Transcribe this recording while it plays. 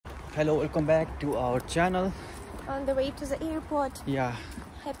Hello, welcome back to our channel. On the way to the airport. Yeah,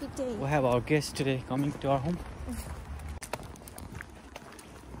 Happy day. we have our guest today coming to our home.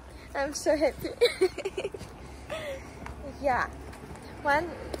 I'm so happy. Yeah,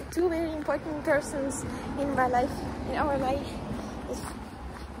 two very important persons in our life,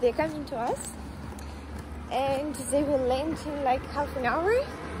 they're coming to us, and they will land in like half an hour.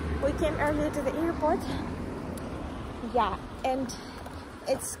 We came earlier to the airport. Yeah, and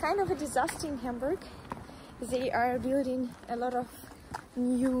it's kind of a disaster in Hamburg. They are building a lot of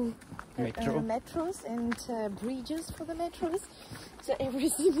new metros and bridges for the metros, so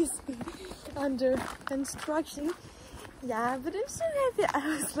everything is under construction. Yeah, but I'm so happy. I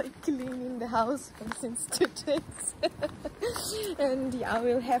was like cleaning the house since 2 days. And yeah,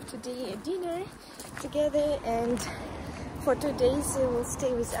 we'll have today a dinner together, and for 2 days they will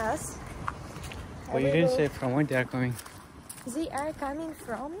stay with us. Well, you didn't say from where they are coming. They are coming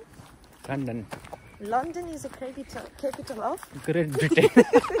from London. London is the capital of Great Britain.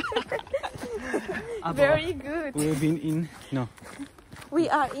 very good. We've been in We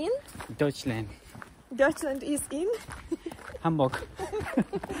are in Deutschland. Deutschland is in Hamburg.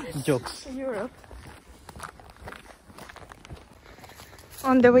 Jokes. Europe.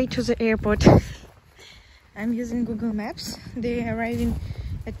 On the way to the airport, I'm using Google Maps. They are arriving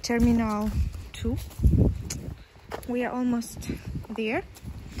at Terminal 2. We are almost there,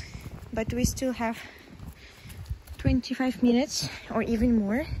 but we still have 25 minutes or even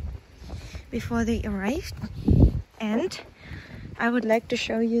more before they arrive. And I would like to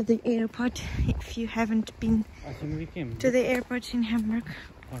show you the airport if you haven't been to the airport in Hamburg.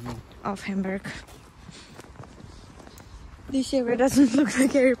 Of Hamburg. This area doesn't look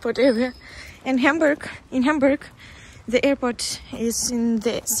like airport area. In Hamburg, the airport is in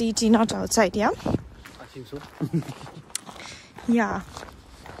the city, not outside. Yeah. I think so. Yeah.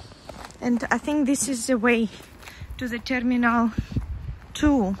 And I think this is the way to the Terminal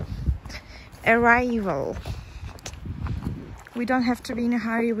 2 arrival. We don't have to be in a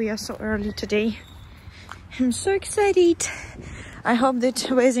hurry. We are so early today. I'm so excited. I hope that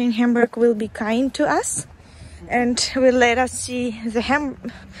weather in Hamburg will be kind to us and will let us see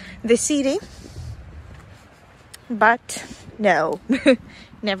the city. But no,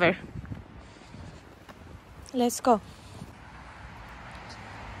 never. Let's go.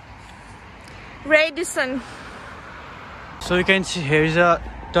 Radisson. So you can see here is a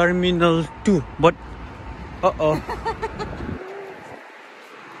Terminal 2, but oh,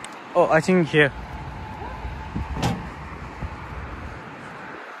 I think here.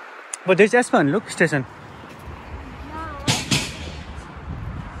 But there's S1, look, station. No.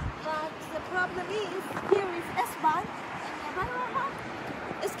 But the problem is, here is S-Bahn.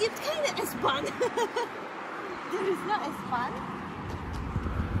 Es gibt keine S-Bahn. There is no S-Bahn.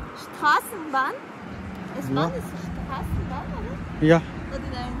 Straßenbahn. S-Bahn ist Straßenbahn, oder? Yeah. Oder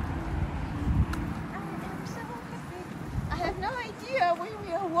nein? I'm so happy. I have no idea when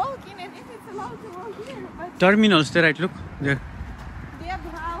we are walking and if it's allowed to walk here. But Terminals, there, right? Look there. wir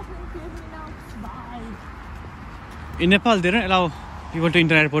brauchen Terminal 2. In Nepal, they don't allow people to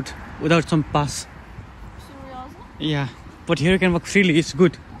enter airport without some pass. Seriously? Yeah, but here you can walk freely. It's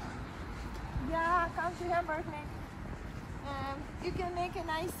good. Yeah, come to Hamburg, man. You can make a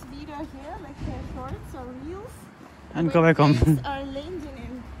nice video here, like shorts or reels. And go back home. Planes are landing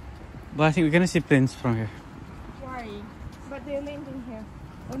in. But I think we're gonna see planes from here. Sorry, but they're landing here.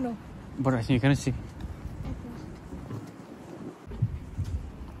 Oh no. But I think you're gonna see.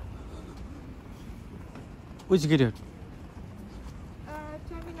 Which gate?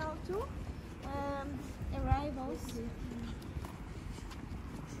 Terminal 2, arrivals.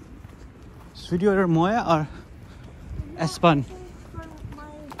 Should you order Moya or S1?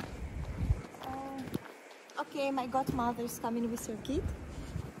 Okay, my godmother is coming with her kid.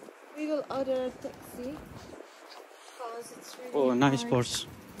 We will order a taxi because it's really Oh, nice hard. Porsche.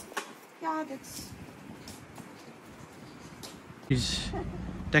 Yeah, that's. These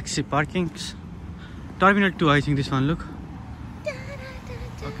taxi parkings. Terminal 2, I think this one. Look.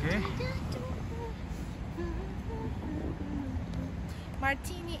 Okay.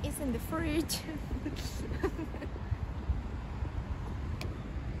 Martini is in the fridge.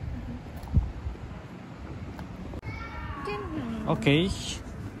 Okay.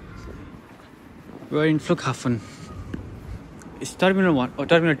 We're in Flughafen. It's Terminal 1 or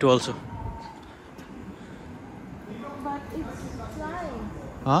Terminal 2 also. But it's flying.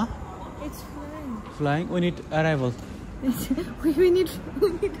 Huh? It's flying. Flying? We need arrival. we need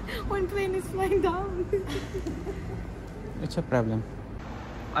one plane is flying down. It's a problem.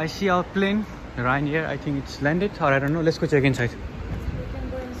 I see our plane, Ryanair. I think it's landed, or I don't know. Let's go check inside. We can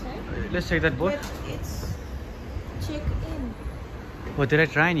go inside. Let's take that boat. But it's check in. Oh, they're at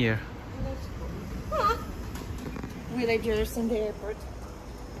Ryanair. Villagers in the airport.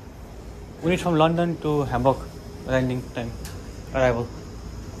 We need from London to Hamburg. Landing time. Arrival,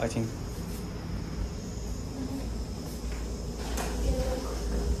 I think.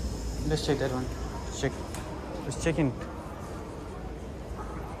 Let's check that one. Check. Let's check in.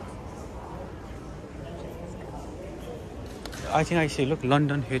 I think I see. Look,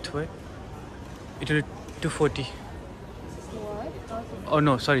 London Heathrow. It will be 240. What? Oh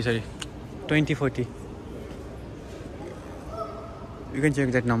no, sorry. 2040. You can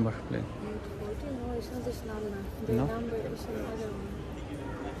check that number. No, it's not this number. The No? number is another one.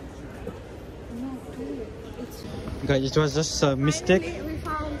 No, too. It's Guys, it was just a mistake. Finally, we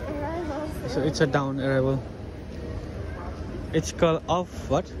found arrivals. So it's a down arrival. It's called off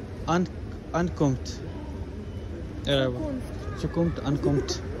what? Ankommt. Arrival. Zukunft,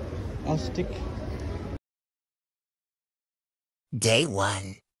 ankommt. Ausstieg. Day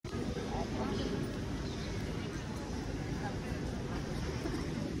 1.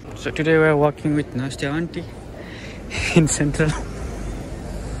 So today we are walking with Nastya auntie in Central.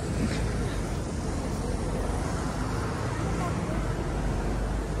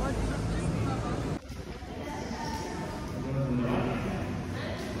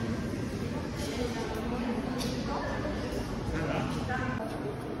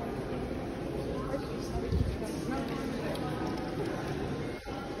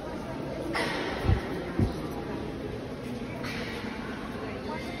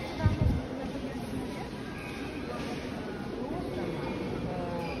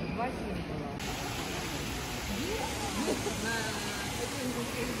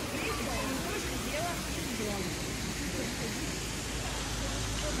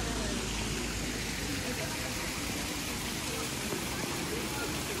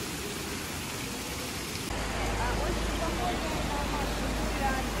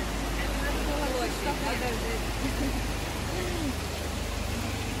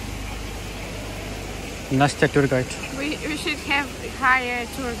 Nastya tour guide. We should have hire a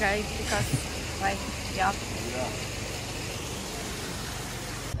tour guide because, like, yeah.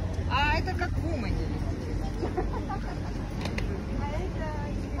 А это как в Умане.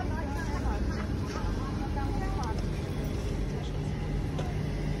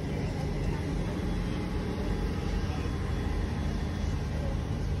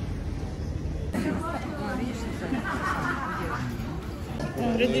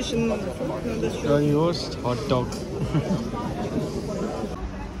 Yours hot dog.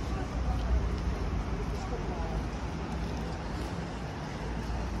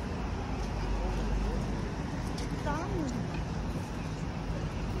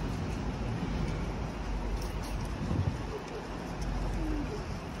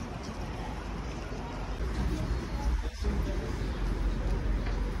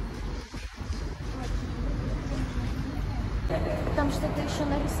 Там что-то еще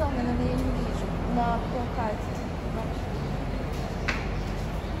нарисовано, но я не вижу на плакате.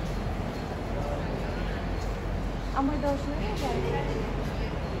 А мы должны нажать?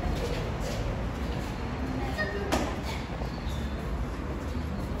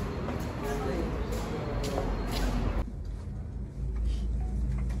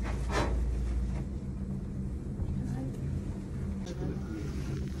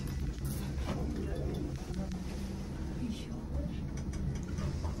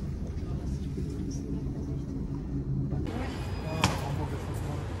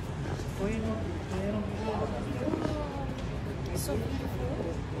 So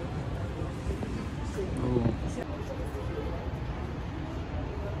beautiful. Oh.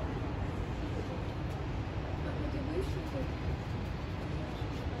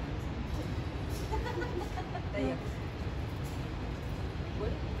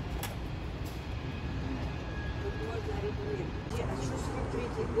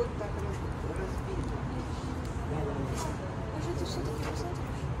 Может, ты все-таки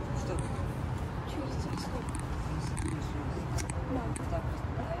посмотришь? Что? Через телескоп. Да.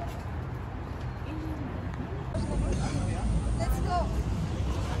 Let's go.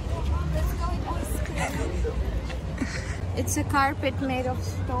 Let's go in It's a carpet made of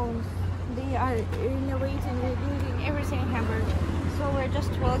stone. They are renovating, rebuilding everything in Hamburg. So we're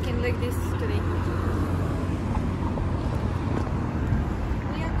just walking like this today.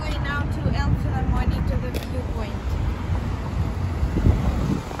 We are going now to Elbphilharmonie to the viewpoint.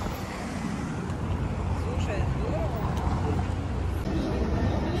 Слушай,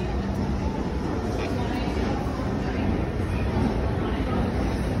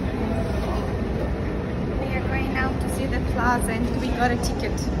 We are going now to see the plaza and we got a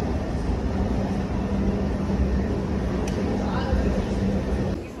ticket.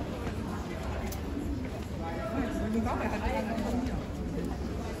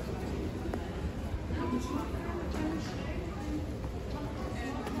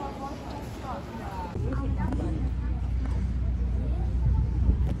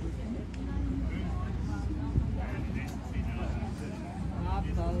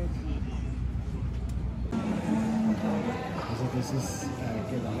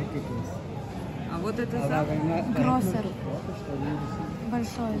 А вот это за... Гроссер.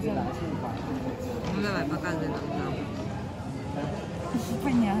 Большой зал. Ну давай, показывай нам.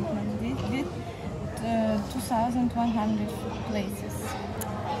 Понятно. With 2,100 places.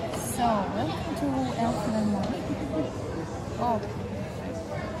 So, welcome to Elfenland. О.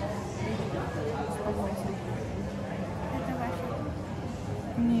 Это ваше?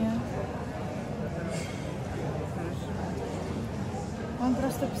 Нет. Он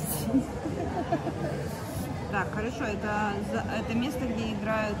просто псих. Так, хорошо, это место, где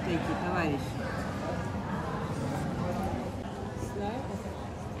играют эти товарищи.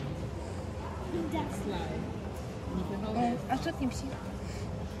 А что тут не псих?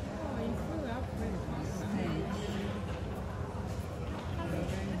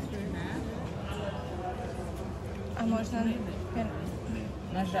 А можно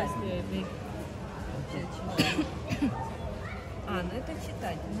Нажать. А, ну это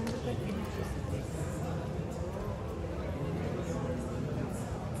читать. Надо так или читать.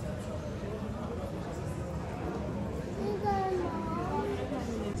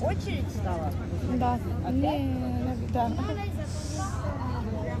 Очередь стала? Да. Не, да.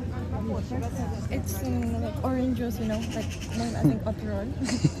 It's in like orange juice, you know, like I think Aperol.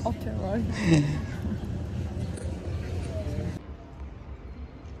 Aperol.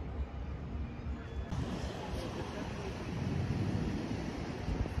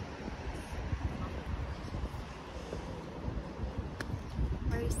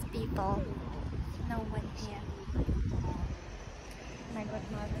 Where's people? No one here. My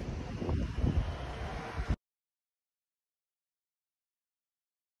godmother.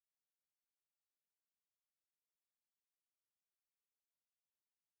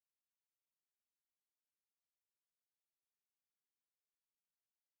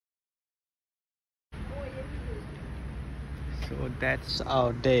 So that's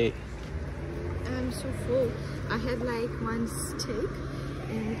our day. I'm so full. I had like one steak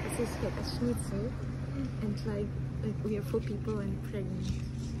and this is like a schnitzel and like we are 4 people and pregnant.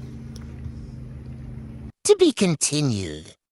 To be continued.